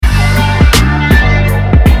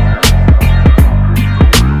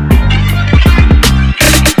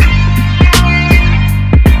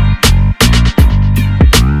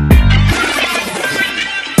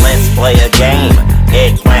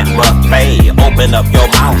Open up your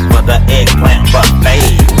mouth for the eggplant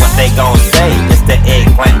buffet. What they gon' say? It's the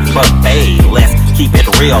eggplant buffet. Let's keep it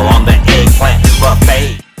real on the eggplant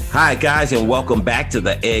buffet. Hi guys, and welcome back to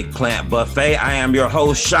the Eggplant Buffet. I am your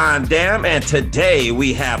host, Sean Dam, and today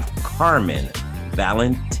we have Carmen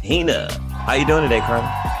Valentina. How you doing today, Carmen?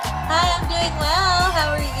 Hi, I'm doing well.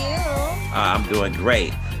 How are you? I'm doing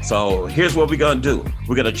great. So here's what we're gonna do.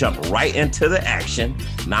 We're gonna jump right into the action,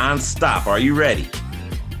 non-stop. Are you ready?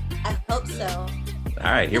 I hope so.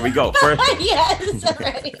 All right, here we go. First. Yes, I'm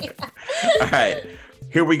ready. All right,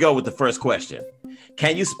 here we go with the first question.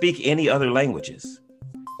 Can you speak any other languages?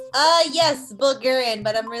 Yes, Bulgarian,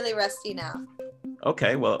 but I'm really rusty now.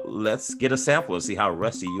 Okay, well, let's get a sample and see how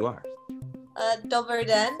rusty you are. Dober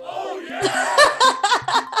den. Oh, yeah.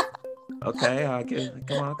 Okay,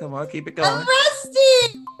 come on, keep it going. I'm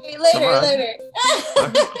rusty. Later.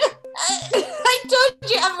 I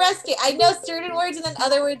told you I'm rusty. I know certain words and then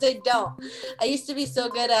other words I don't. I used to be so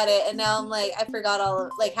good at it, and now I'm like, I forgot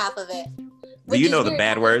half of it. Do you know the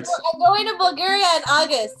bad words? I'm going to Bulgaria in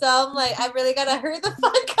August, so I'm like, I really gotta hurry the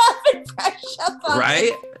fuck up and brush up on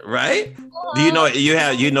it. Right? Do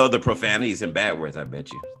you know the profanities and bad words? I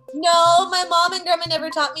bet you. No, my mom and grandma never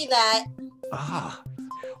taught me that.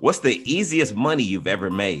 What's the easiest money you've ever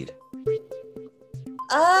made?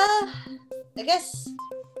 I guess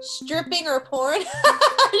stripping or porn.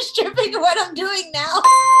 Stripping what I'm doing now.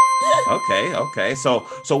 Okay. So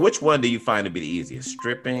which one do you find to be the easiest,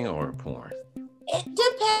 stripping or porn? It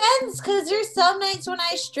depends, because there's some nights when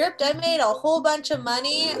I stripped, I made a whole bunch of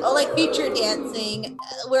money, like feature dancing,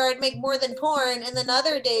 where I'd make more than porn, and then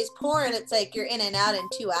other days, porn, it's like you're in and out in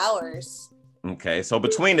 2 hours. Okay, so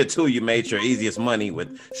between the two, you made your easiest money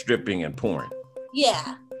with stripping and porn.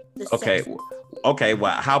 Yeah. Okay,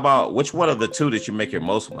 well, how about, which one of the two did you make your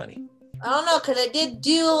most money? I don't know, because I did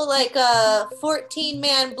do like a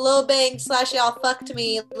 14-man blow bang / y'all fucked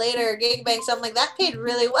me later gangbang, so I'm like, that paid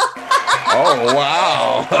really well. Oh,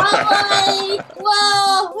 wow. I'm like,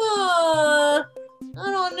 well,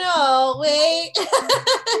 I don't know. Wait.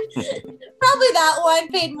 Probably that one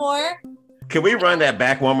paid more. Can we run that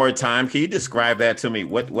back one more time? Can you describe that to me?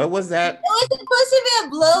 What was that? It was supposed to be a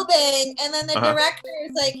blow bang, and then the director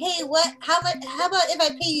is like, hey, how about if I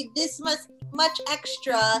pay you this much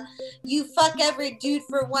extra, you fuck every dude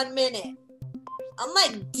for 1 minute? I'm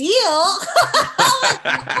like, deal.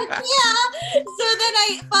 Yeah. So then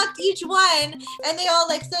I fucked each one, and they all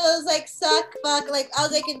like, so it was like suck, fuck, like I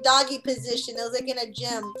was like in doggy position. It was like in a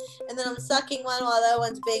gym, and then I'm sucking one while the other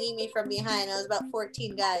one's banging me from behind. It was about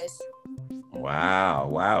 14 guys.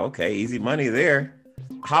 Wow. Okay, easy money there.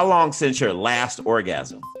 How long since your last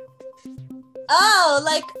orgasm? Oh,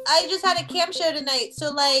 like I just had a cam show tonight,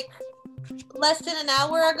 so like less than an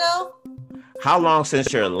hour ago. How long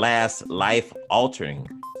since your last life-altering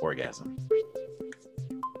orgasm?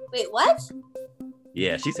 Wait, what?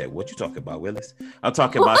 Yeah, she said, what you talking about, Willis? I'm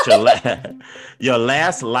talking about your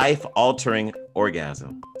last life-altering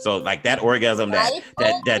orgasm. So like that orgasm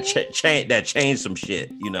that changed some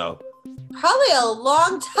shit, you know? Probably a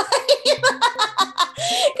long time.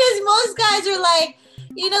 Because most guys are like,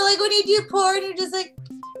 you know, like when you do porn, you're just like,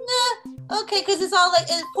 nah, okay, because it's all like,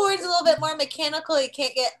 porn's a little bit more mechanical. You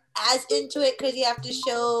can't get as into it because you have to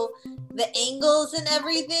show the angles and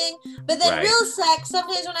everything. But then real sex,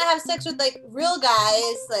 sometimes when I have sex with like real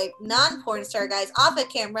guys, like non-porn star guys off of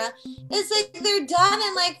camera, it's like they're done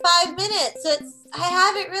in like 5 minutes. So I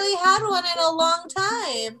haven't really had one in a long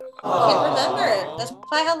time. I can't remember. That's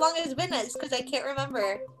probably how long it's been. It's because I can't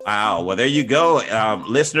remember. Wow. Well, there you go.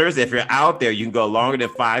 Listeners, if you're out there, you can go longer than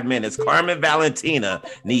 5 minutes. Carmen Valentina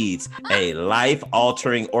needs a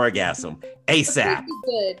life-altering orgasm ASAP.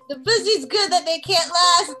 The pussy's good that they can't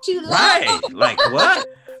last too long. Right. Like what?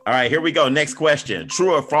 All right, here we go. Next question.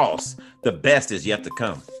 True or false? The best is yet to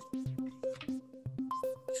come.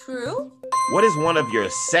 True. What is one of your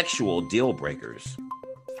sexual deal breakers?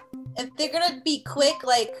 If they're going to be quick,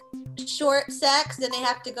 like short sex, then they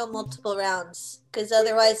have to go multiple rounds. Because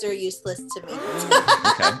otherwise they're useless to me.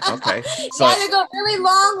 Okay. So you either go really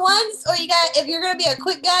long once, or if you're going to be a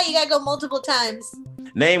quick guy, you got to go multiple times.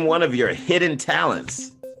 Name one of your hidden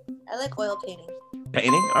talents. I like oil painting.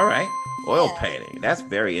 Painting? All right. Oil painting. That's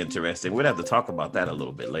very interesting. We'd have to talk about that a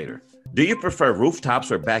little bit later. Do you prefer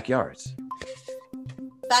rooftops or backyards?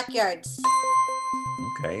 Backyards.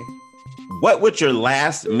 Okay. What would your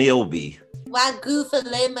last meal be? Wagyu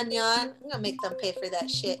filet mignon. I'm gonna make them pay for that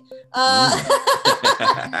shit.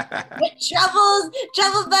 With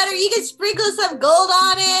truffle butter. You can sprinkle some gold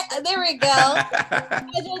on it. There we go. I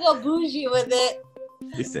just go bougie with it.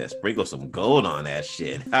 He said, sprinkle some gold on that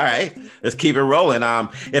shit. All right, let's keep it rolling.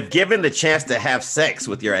 If given the chance to have sex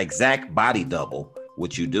with your exact body double,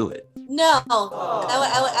 would you do it? No,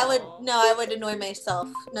 I would. No, I would annoy myself.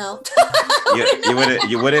 No.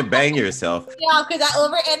 You wouldn't bang yourself. Yeah, because I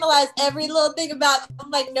overanalyze every little thing about.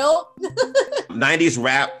 I'm like, nope. 90s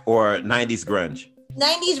rap or 90s grunge?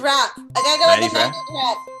 90s rap. I gotta go with the 90s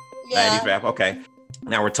rap. Yeah. 90s rap. Okay.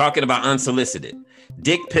 Now we're talking about unsolicited.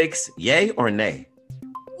 Dick pics, yay or nay?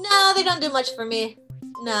 No, they don't do much for me.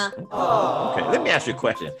 No. Okay. Let me ask you a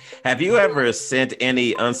question. Have you ever sent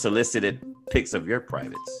any unsolicited pics of your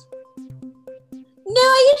privates? No,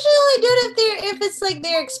 I usually only do it if it's like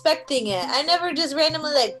they're expecting it. I never just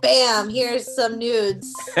randomly like, bam, here's some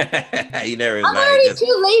nudes. You never. I'm already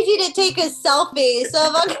too lazy to take a selfie, so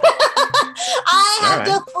if I have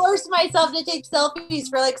to force myself to take selfies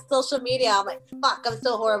for like social media. I'm like, fuck, I'm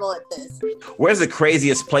so horrible at this. Where's the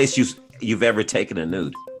craziest place you've ever taken a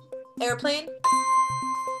nude? Airplane.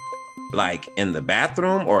 Like in the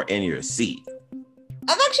bathroom or in your seat?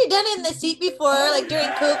 I've actually done it in the seat before. Like during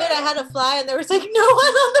COVID, I had to fly and there was like no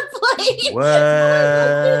one on the plane. What?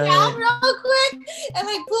 I down real quick and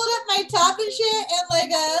like pulled up my top and shit and I was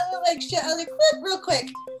like, quick, real quick.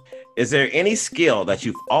 Is there any skill that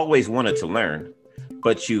you've always wanted to learn,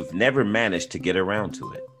 but you've never managed to get around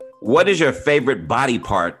to it? What is your favorite body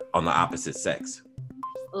part on the opposite sex?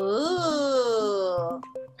 Ooh,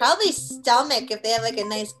 probably stomach if they have like a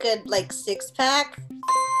nice good like six pack.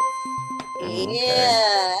 Okay.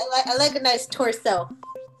 Yeah, I like a nice torso.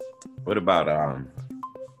 What about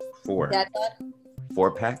four? Dad bod?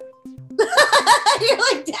 4-pack? You're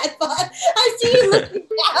like dad bod. I see you looking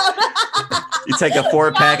down. You take a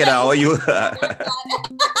 4-pack and I owe you.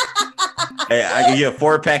 Hey, I give you a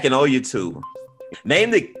 4-pack and owe you 2. Name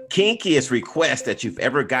the kinkiest request that you've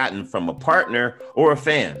ever gotten from a partner or a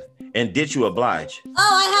fan, and did you oblige? Oh,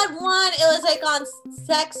 I had one. It was like on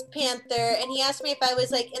Sex Panther, and he asked me if I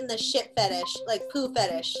was like in the shit fetish, like poo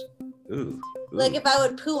fetish. Ooh. Like if I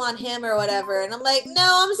would poo on him or whatever. And I'm like, no,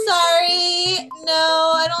 I'm sorry.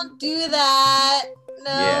 No, I don't do that.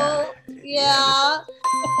 No. Yeah.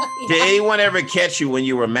 Did anyone ever catch you when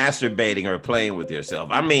you were masturbating or playing with yourself?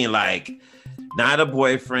 I mean, like, not a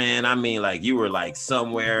boyfriend. I mean, like, you were like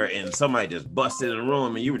somewhere and somebody just busted in the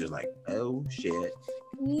room and you were just like, oh shit.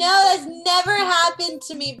 No, that's never happened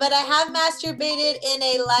to me, but I have masturbated in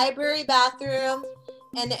a library bathroom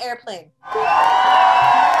and an airplane.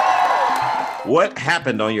 What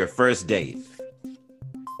happened on your first date?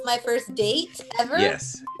 My first date ever?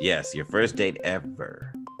 Yes, your first date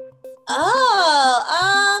ever.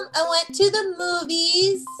 Oh, I went to the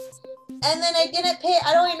movies and then I didn't pay.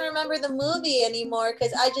 I don't even remember the movie anymore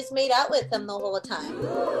because I just made out with him the whole time.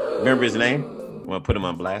 Remember his name? Want to put him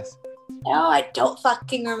on blast? No, I don't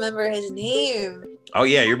fucking remember his name. Oh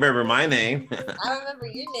yeah, you remember my name. I remember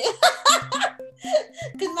your name.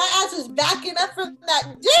 Because my ass was backing up from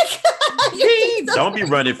that dick. Don't be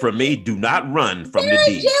running from me. Do not run from the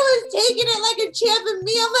D. Jay was taking it like a champ and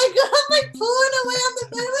me. I'm like pulling away on the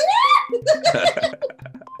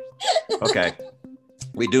bed. Okay.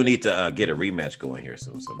 We do need to get a rematch going here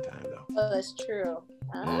sometime though. Oh, that's true.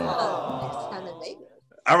 Next time in Vegas.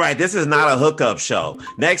 All right, this is not a hookup show.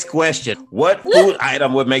 Next question. What food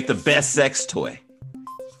item would make the best sex toy?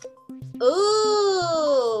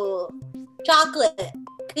 Ooh, chocolate.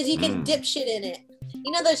 Because you can dip shit in it.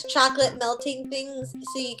 You know those chocolate melting things?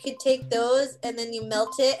 So you could take those and then you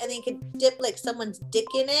melt it and then you could dip like someone's dick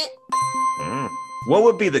in it. What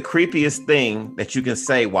would be the creepiest thing that you can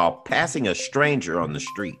say while passing a stranger on the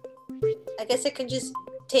street? I guess I can just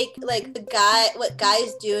take like what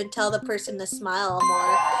guys do and tell the person to smile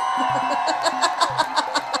more.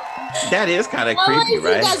 That is kind of creepy,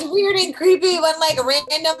 right? That's weird and creepy when like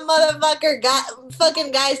random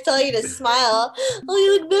fucking guys tell you to smile. Oh,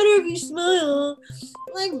 you look better if you smile.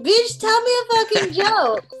 Like, bitch, tell me a fucking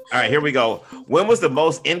joke. All right, here we go. When was the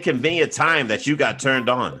most inconvenient time that you got turned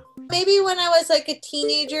on? Maybe when I was like a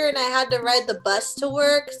teenager and I had to ride the bus to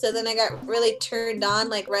work. So then I got really turned on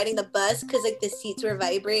like riding the bus because like the seats were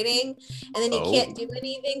vibrating. And then you can't do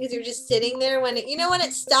anything because you're just sitting there. When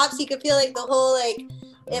it stops, you can feel like the whole like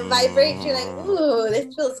it vibrates. You're like, ooh,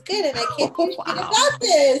 this feels good. And I can't do anything about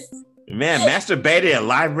this. Man, masturbated in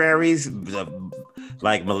libraries,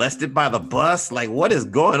 like molested by the bus. Like, what is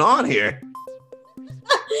going on here?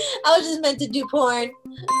 I was just meant to do porn.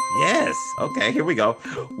 Yes. Okay, here we go.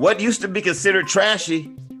 What used to be considered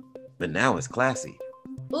trashy, but now is classy?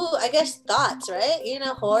 Ooh, I guess thoughts, right? You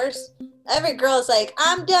know, whores. Every girl's like,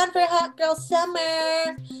 I'm done for hot girl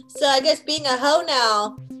summer. So I guess being a hoe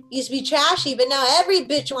now used to be trashy, but now every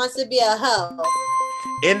bitch wants to be a hoe.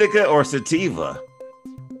 Indica or sativa?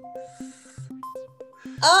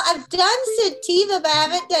 Oh, I've done sativa, but I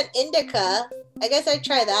haven't done indica. I guess I'd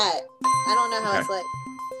try that. I don't know how it's like.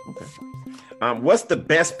 Okay. What's the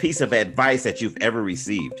best piece of advice that you've ever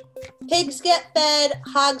received? Pigs get fed,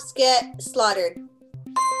 hogs get slaughtered.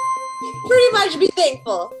 Pretty much be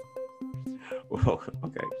thankful. Well,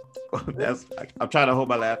 okay. I'm trying to hold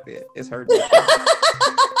my laugh in. It's hurting.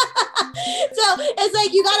 So it's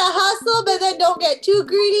like you gotta hustle, but then don't get too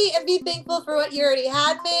greedy and be thankful for what you already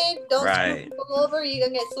had made. Don't screw people over, you're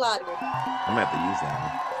gonna get slaughtered. I'm gonna have to use that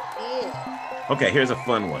one. Yeah. Okay, here's a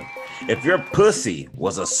fun one. If your pussy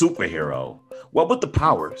was a superhero, what would the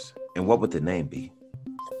powers and what would the name be?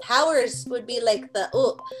 Powers would be like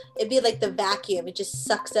it'd be like the vacuum. It just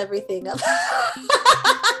sucks everything up.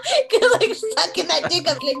 Like sucking that dick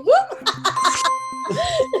up, like whoop.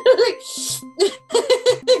 Like,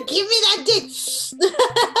 give me that dick.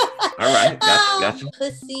 All right, gotcha.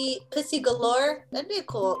 Pussy galore. That'd be a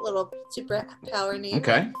cool little superpower name.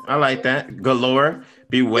 Okay, I like that. Galore.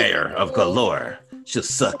 Beware of galore. She'll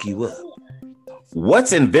suck you up.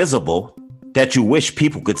 What's invisible that you wish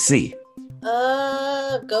people could see?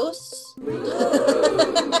 Ghosts.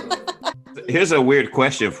 Here's a weird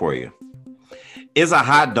question for you. Is a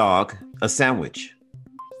hot dog a sandwich?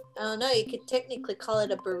 I don't know. You could technically call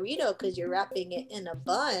it a burrito because you're wrapping it in a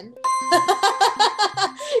bun.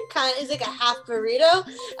 It's like a half burrito.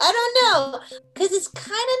 I don't know. Because it's kind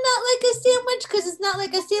of not like a sandwich because it's not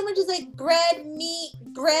like a sandwich. It's like bread, meat,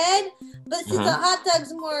 bread. But since a hot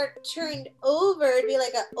dog's more turned over, it'd be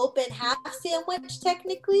like an open half sandwich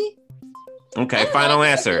technically. Okay, final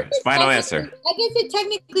answer. Final answer. I guess it'd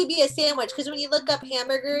technically be a sandwich because when you look up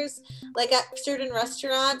hamburgers, like at certain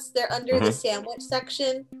restaurants, they're under the sandwich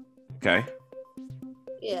section. Okay.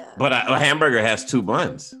 Yeah. But a hamburger has two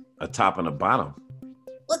buns, a top and a bottom.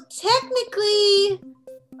 Well, technically,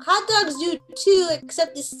 hot dogs do too,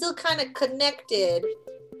 except it's still kind of connected.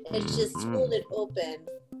 It's just folded open.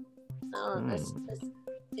 Oh, that's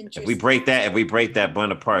interesting. If we break that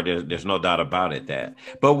bun apart, there's no doubt about it.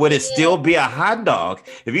 But would it still be a hot dog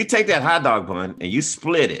if you take that hot dog bun and you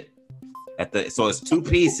split it so it's two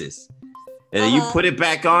pieces, and then you put it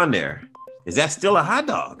back on there? Is that still a hot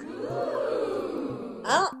dog?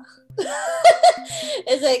 Oh.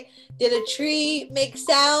 It's like, did a tree make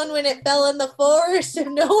sound when it fell in the forest if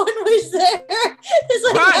no one was there? It's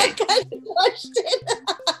like that kind of question.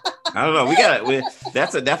 I don't know.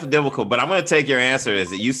 That's a difficult, but I'm going to take your answer is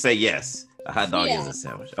that you say yes. A hot dog is a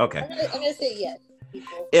sandwich. Okay. I'm going to say yes.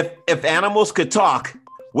 People. If animals could talk,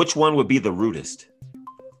 which one would be the rudest?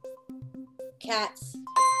 Cats.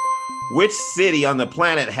 Which city on the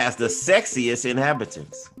planet has the sexiest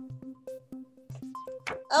inhabitants?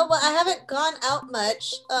 Oh, well, I haven't gone out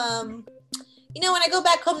much. When I go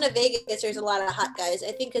back home to Vegas, there's a lot of hot guys.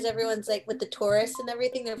 I think because everyone's like with the tourists and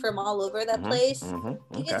everything, they're from all over that place.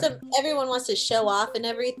 Everyone wants to show off and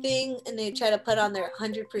everything, and they try to put on their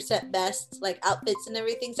 100% best like outfits and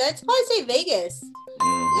everything. So I'd probably say Vegas.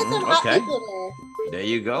 There's some hot people there. There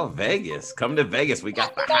you go, Vegas. Come to Vegas. We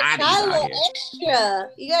got the hotties out here. Extra.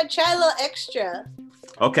 You gotta try a little extra.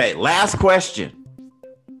 Okay, last question.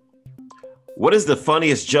 What is the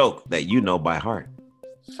funniest joke that you know by heart?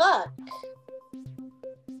 Fuck.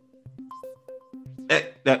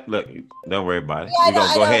 Look, don't worry about it. Yeah,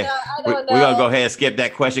 We're gonna go ahead and skip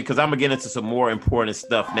that question because I'm gonna get into some more important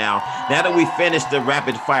stuff now. Now that we finished the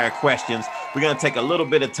rapid fire questions, we're gonna take a little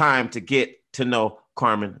bit of time to get to know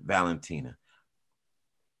Carmen Valentina.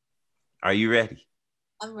 Are you ready?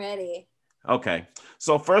 I'm ready. Okay.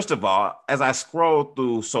 So first of all, as I scroll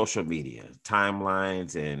through social media,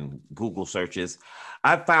 timelines and Google searches,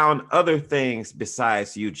 I found other things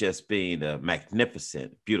besides you just being a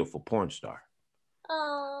magnificent, beautiful porn star.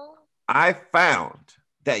 Oh. I found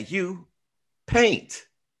that you paint.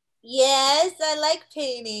 Yes, I like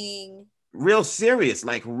painting. Real serious,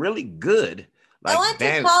 like really good. Like I went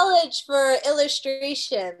to college for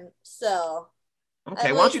illustration, so.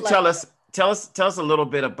 Okay, why don't you tell us a little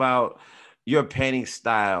bit about your painting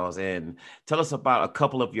styles and tell us about a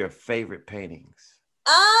couple of your favorite paintings.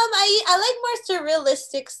 I like more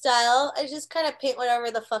surrealistic style. I just kind of paint whatever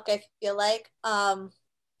the fuck I feel like. I'll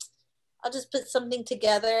just put something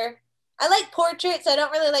together. I like portraits. I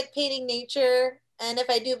don't really like painting nature. And if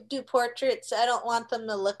I do portraits, I don't want them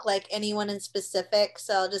to look like anyone in specific.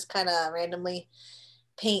 So I'll just kind of randomly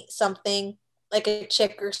paint something like a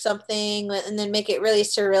chick or something and then make it really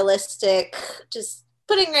surrealistic. Just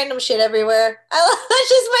putting random shit everywhere. That's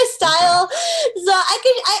just my style. So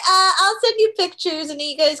I'll send you pictures and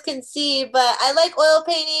you guys can see, but I like oil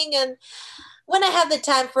painting, and when I have the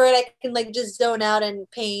time for it, I can like just zone out and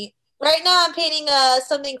paint. Right now I'm painting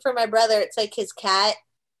something for my brother. It's like his cat.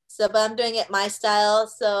 So, but I'm doing it my style.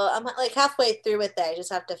 So I'm like halfway through with it. I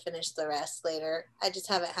just have to finish the rest later. I just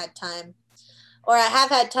haven't had time. Or I have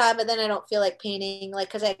had time, but then I don't feel like painting. Like,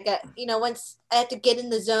 cause I got, once I have to get in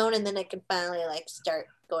the zone and then I can finally like start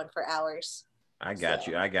going for hours. I got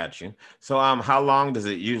you. I got you. So, how long does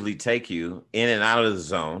it usually take you in and out of the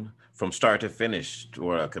zone from start to finish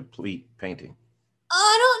for a complete painting?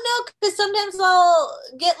 I don't know, because sometimes I'll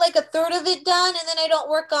get like a third of it done and then I don't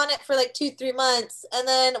work on it for like 2-3 months. And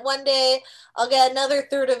then one day I'll get another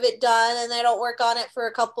third of it done and I don't work on it for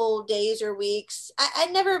a couple days or weeks. I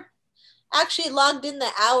never actually logged in the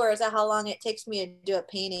hours of how long it takes me to do a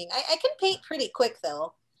painting. I can paint pretty quick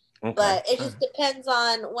though, Okay. but it just depends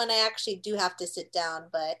on when I actually do have to sit down.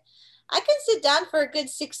 But I can sit down for a good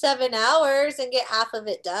 6-7 hours and get half of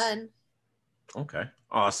it done. Okay.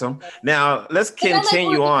 Awesome. Now let's But I like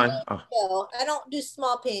continue working on. big, though. I don't do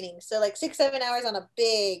small paintings, so like 6-7 hours on a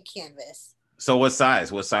big canvas. So what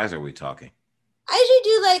size? What size are we talking? I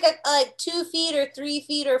usually do like 2 feet or 3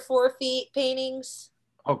 feet or 4 feet paintings.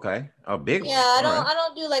 Okay. A big Yeah, one. I All don't right. I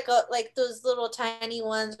don't do like those little tiny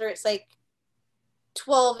ones where it's like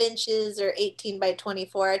 12 inches or 18 by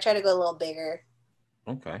 24. I try to go a little bigger.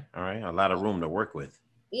 Okay. All right. A lot of room to work with.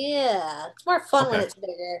 Yeah, it's more fun when Okay. it's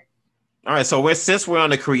bigger. All right. So since we're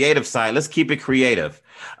on the creative side, let's keep it creative.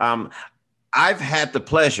 Um, I've had the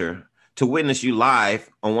pleasure to witness you live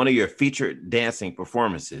on one of your featured dancing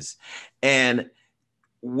performances. And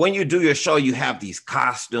when you do your show, you have these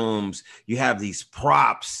costumes, you have these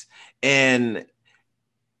props, and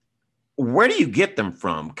where do you get them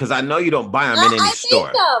from? Because I know you don't buy them in any I make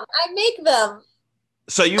store. them. I make them.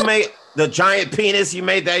 So you made the giant penis, you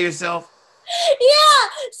made that yourself? Yeah.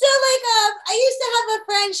 So like I used to have a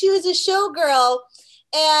friend, she was a showgirl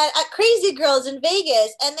and at Crazy Girls in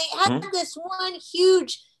Vegas, and they had Hmm. this one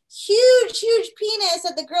huge penis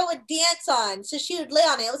that the girl would dance on. So she would lay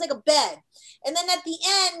on it. It was like a bed. And then at the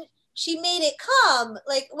end, she made it come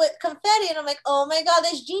like with confetti. And I'm like, oh my God,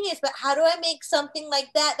 that's genius. But how do I make something like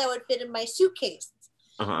that that would fit in my suitcase?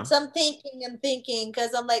 Uh-huh. So I'm thinking,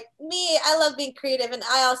 because I'm like, I love being creative, and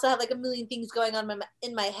I also have like a million things going on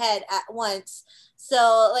in my head at once.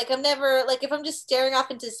 So like I'm never like if I'm just staring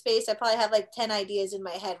off into space, I probably have like 10 ideas in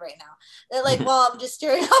my head right now. That, like while I'm just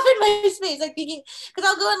staring off in my space, like thinking, because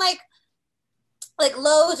I'll go in like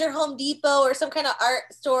Lowe's or Home Depot or some kind of art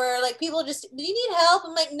store. Like people just, do you need help?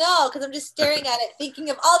 I'm like, no, because I'm just staring at it,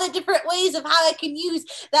 thinking of all the different ways of how I can use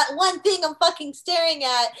that one thing I'm fucking staring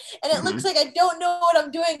at. And it looks like I don't know what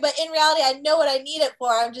I'm doing, but in reality, I know what I need it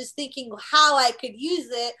for. I'm just thinking how I could use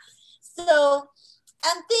it. So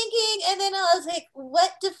I'm thinking, and then I was like,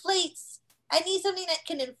 what deflates? I need something that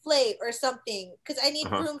can inflate or something, because I need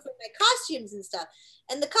Uh-huh. room for my costumes and stuff.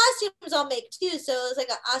 And the costumes I'll make too. So it was like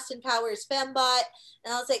an Austin Powers fembot.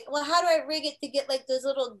 And I was like, well, how do I rig it to get like those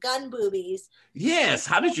little gun boobies? Yes.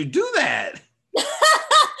 How did you do that? So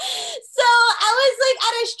I was like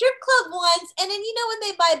at a strip club once, and then when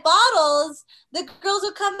they buy bottles, the girls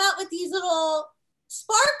will come out with these little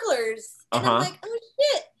sparklers. And I'm Uh-huh. like, oh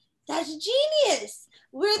shit, that's genius.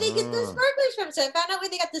 Where they get those sparklers from? So I found out where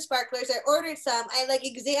they got the sparklers. I ordered some. I like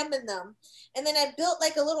examined them, and then I built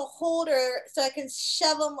like a little holder so I can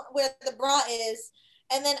shove them where the bra is.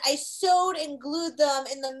 And then I sewed and glued them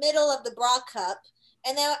in the middle of the bra cup.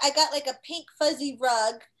 And then I got like a pink fuzzy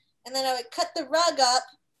rug, and then I would cut the rug up,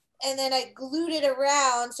 and then I glued it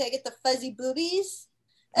around so I get the fuzzy boobies.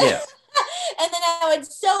 Yes. And then I would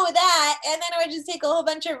sew that, and then I would just take a whole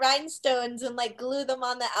bunch of rhinestones and like glue them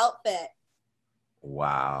on the outfit.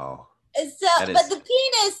 Wow. And so, but the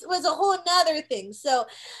penis was a whole nother thing. So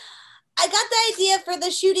I got the idea for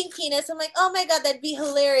the shooting penis. I'm like, oh my God, that'd be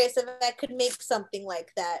hilarious if I could make something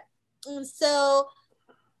like that. And so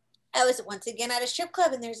I was once again at a strip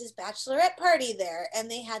club, and there's this bachelorette party there,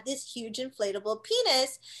 and they had this huge inflatable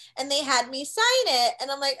penis, and they had me sign it.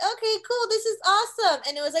 And I'm like, okay, cool, this is awesome.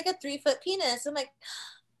 And it was like a 3-foot penis. I'm like,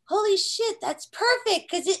 holy shit, that's perfect,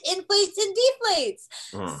 because it inflates and deflates.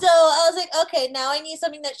 So I was like, okay, now I need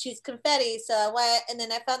something that shoots confetti. So I went, and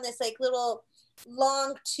then I found this like little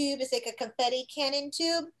long tube. It's like a confetti cannon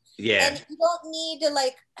tube. Yeah. And you don't need to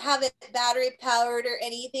like have it battery powered or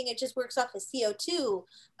anything. It just works off of CO2,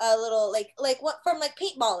 a little like what from like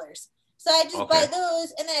paintballers. So I just buy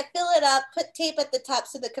those, and then I fill it up, put tape at the top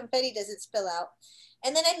so the confetti doesn't spill out.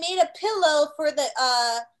 And then I made a pillow for the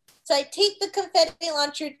so I tape the confetti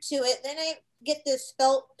launcher to it. Then I get this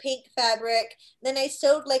felt pink fabric. Then I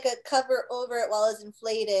sewed like a cover over it while it was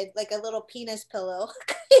inflated, like a little penis pillow.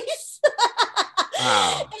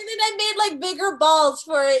 Wow. And then I made like bigger balls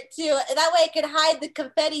for it too. And that way I could hide the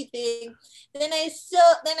confetti thing. Then I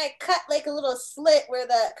cut like a little slit where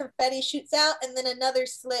the confetti shoots out, and then another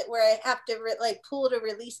slit where I have to like pull to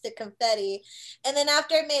release the confetti. And then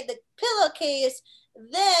after I made the pillowcase,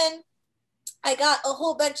 then I got a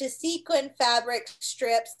whole bunch of sequin fabric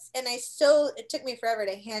strips, and it took me forever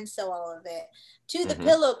to hand sew all of it to the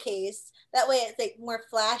pillowcase. That way it's like more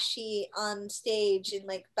flashy on stage and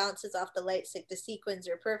like bounces off the lights. Like the sequins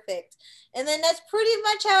are perfect. And then that's pretty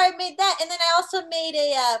much how I made that. And then I also made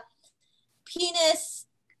a penis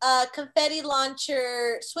confetti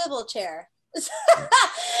launcher swivel chair.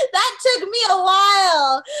 That took me a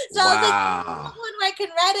while. So I was like, one where I can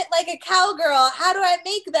ride it like a cowgirl. How do I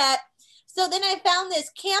make that? So then I found this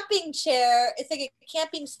camping chair. It's like a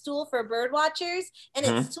camping stool for bird watchers, and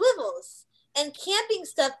it swivels. And camping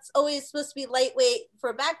stuff's always supposed to be lightweight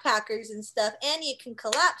for backpackers and stuff, and you can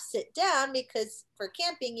collapse it down because for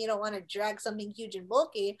camping, you don't want to drag something huge and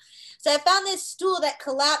bulky. So I found this stool that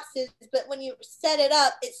collapses, but when you set it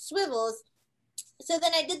up, it swivels. So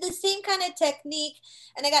then I did the same kind of technique,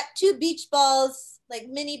 and I got 2 beach balls, like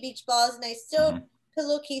mini beach balls, and I sewed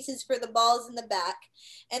pillowcases for the balls in the back.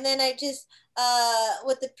 And then I just,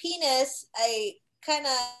 with the penis, I kind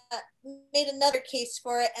of made another case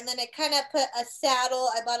for it, and then I kind of put a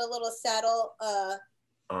saddle. I bought a little saddle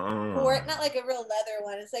for it, not like a real leather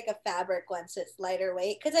one. It's like a fabric one, so it's lighter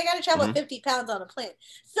weight because I got to travel 50 pounds on a plane.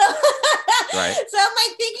 So, so I'm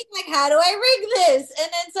like thinking, like, how do I rig this?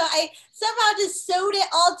 And then so I somehow just sewed it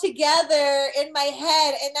all together in my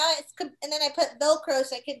head, and now and then I put Velcro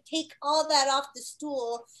so I can take all that off the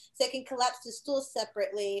stool, so I can collapse the stool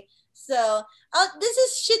separately. So this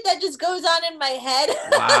is shit that just goes on in my head.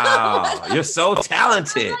 Wow, you're so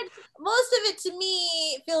talented. Like, most of it to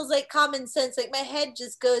me feels like common sense. Like my head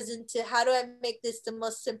just goes into how do I make this the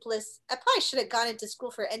most simplest. I probably should have gone into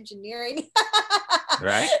school for engineering.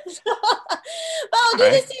 Right. But I'll do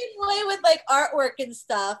the same way with like artwork and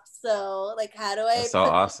stuff. So like how do I put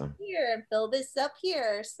awesome here and fill this up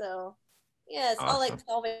here? So yeah, it's all like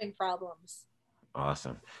solving problems.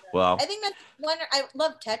 Awesome. Well, I think that's one. I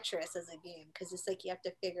love Tetris as a game because it's like you have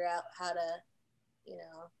to figure out how to, you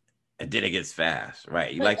know. And then it gets fast,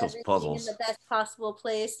 right? You like those puzzles in the best possible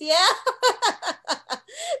place. Yeah,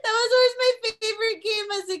 that was always my favorite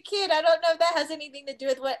game as a kid. I don't know if that has anything to do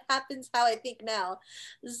with what happens how I think now.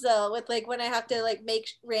 So with like when I have to like make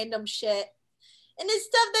random shit. And it's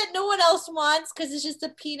stuff that no one else wants because it's just a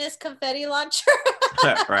penis confetti launcher.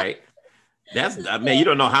 Right. I mean, you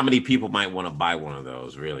don't know how many people might want to buy one of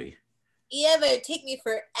those, really. Yeah, but it'd take me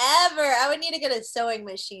forever. I would need to get a sewing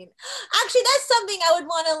machine. Actually, that's something I would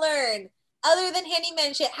want to learn. Other than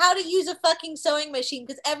handyman shit, how to use a fucking sewing machine,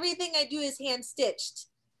 because everything I do is hand stitched.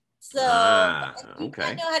 So I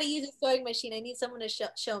know how to use a sewing machine. I need someone to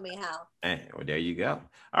show me how. Hey, well, there you go.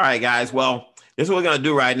 All right, guys. Well, this is what we're going to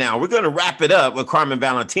do right now. We're going to wrap it up with Carmen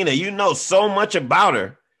Valentina. You know so much about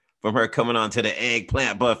her from her coming on to the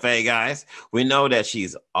Eggplant Buffet, guys. We know that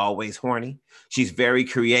she's always horny. She's very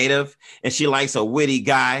creative, and she likes a witty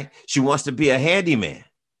guy. She wants to be a handyman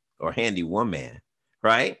or handy woman,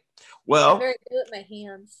 right? Well, I'm very good with my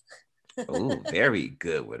hands. Oh, very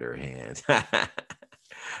good with her hands.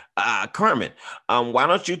 Carmen, why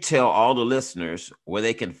don't you tell all the listeners where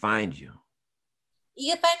they can find you?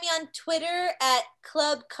 You can find me on Twitter at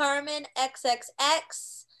Club Carmen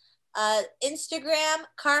XXX, Instagram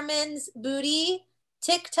Carmen's Booty,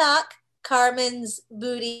 TikTok Carmen's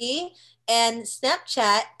Booty, and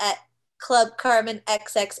Snapchat at Club Carmen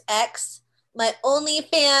XXX. My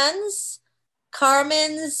OnlyFans,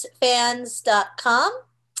 carmensfans.com,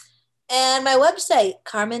 and my website,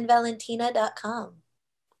 carmenvalentina.com.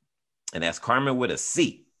 And that's Carmen with a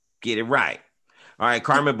C. Get it right. All right,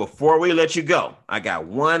 Carmen, before we let you go, I got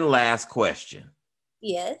one last question.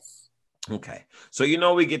 Yes. Okay. So, you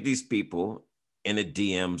know, we get these people in the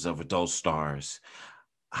DMs of Adult Stars.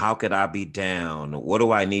 How could I be down? What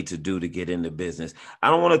do I need to do to get into business? I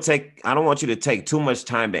don't want you to take too much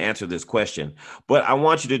time to answer this question, but I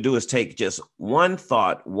want you to do is take just one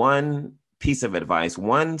thought, one piece of advice,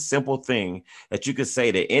 one simple thing that you could say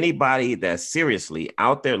to anybody that's seriously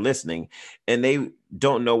out there listening and they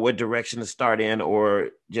don't know what direction to start in,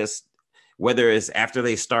 or just whether it's after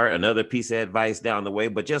they start another piece of advice down the way,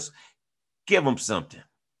 but just give them something,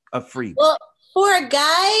 a freebie. Well, for a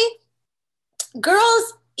guy,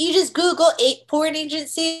 girls, you just Google porn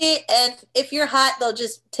agency, and if you're hot, they'll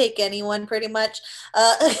just take anyone pretty much.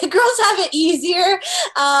 Girls have it easier.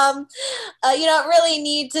 You don't really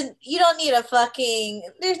need to, you don't need a fucking,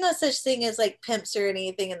 there's no such thing as like pimps or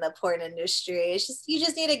anything in the porn industry. It's just, you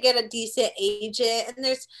just need to get a decent agent, and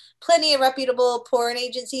there's plenty of reputable porn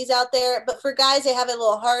agencies out there. But for guys, they have it a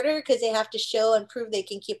little harder because they have to show and prove they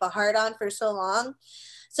can keep a heart on for so long.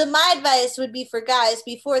 So my advice would be for guys,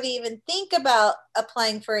 before they even think about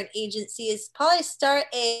applying for an agency, is probably start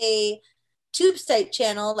a tube site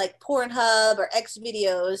channel like Pornhub or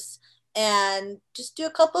Xvideos, and just do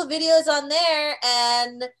a couple of videos on there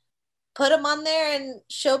and put them on there and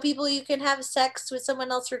show people you can have sex with someone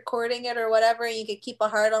else recording it or whatever. And you can keep a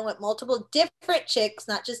heart on with multiple different chicks,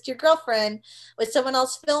 not just your girlfriend, with someone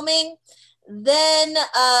else filming. Then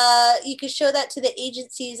you can show that to the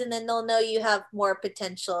agencies, and then they'll know you have more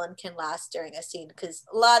potential and can last during a scene, because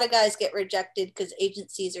a lot of guys get rejected because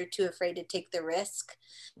agencies are too afraid to take the risk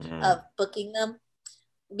of booking them,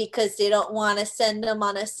 because they don't want to send them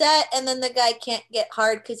on a set, and then the guy can't get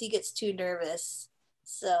hard because he gets too nervous.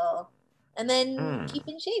 So, and then keep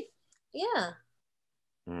in shape. Yeah.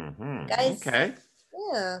 Guys. Okay.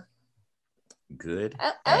 Yeah. Good.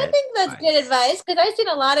 I would think that's good advice, because I've seen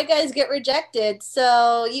a lot of guys get rejected.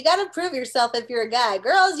 So you got to prove yourself if you're a guy.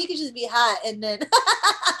 Girls, you can just be hot, and then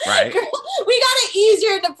right. We got it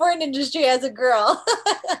easier in the porn industry as a girl.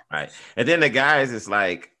 Right. And then the guys, it's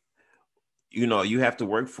like, you know, you have to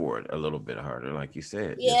work for it a little bit harder, like you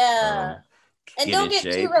said. Yeah. And don't get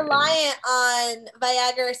too reliant on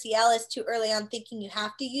Viagra or Cialis too early on, thinking you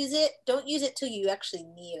have to use it. Don't use it till you actually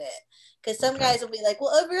need it. Because some guys will be like,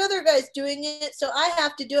 well, every other guy's doing it, so I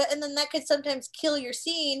have to do it. And then that could sometimes kill your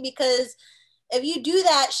scene, because if you do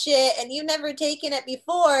that shit and you've never taken it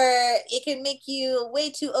before, it can make you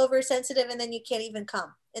way too oversensitive, and then you can't even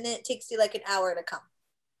come. And then it takes you like an hour to come.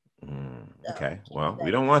 Okay, well,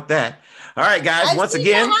 we don't want that. All right, guys, once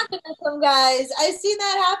again. That happen to some guys. I've seen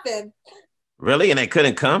that happen. Really? And they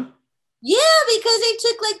couldn't come? Yeah, because they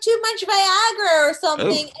took like too much Viagra or something,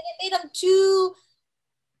 and it made them too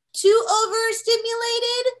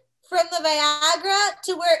overstimulated from the Viagra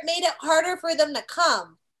to where it made it harder for them to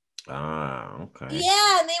come. Ah, okay.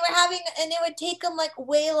 Yeah, and it would take them like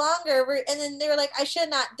way longer, and then they were like, I should have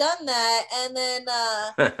not done that. And then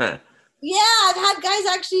yeah, I've had guys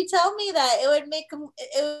actually tell me that it would make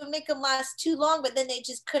them last too long, but then they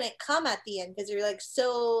just couldn't come at the end because they were like,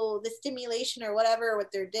 so the stimulation or whatever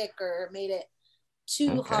with their dick or made it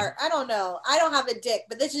too hard. I don't know. I don't have a dick,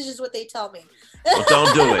 but this is just what they tell me. Well,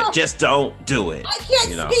 don't do it. Just don't do it. I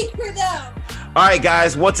can't speak for them. All right,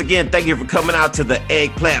 guys. Once again, thank you for coming out to the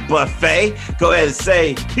Eggplant Buffet. Go ahead and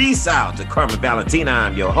say peace out to Carmen Valentina.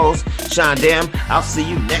 I'm your host, Sean Dam. I'll see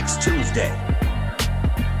you next Tuesday.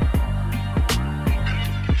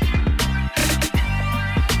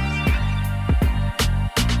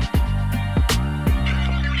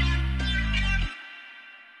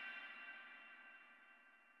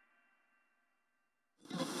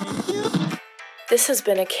 This has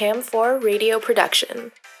been a Cam4 radio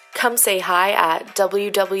production. Come say hi at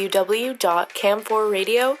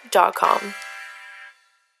www.cam4radio.com.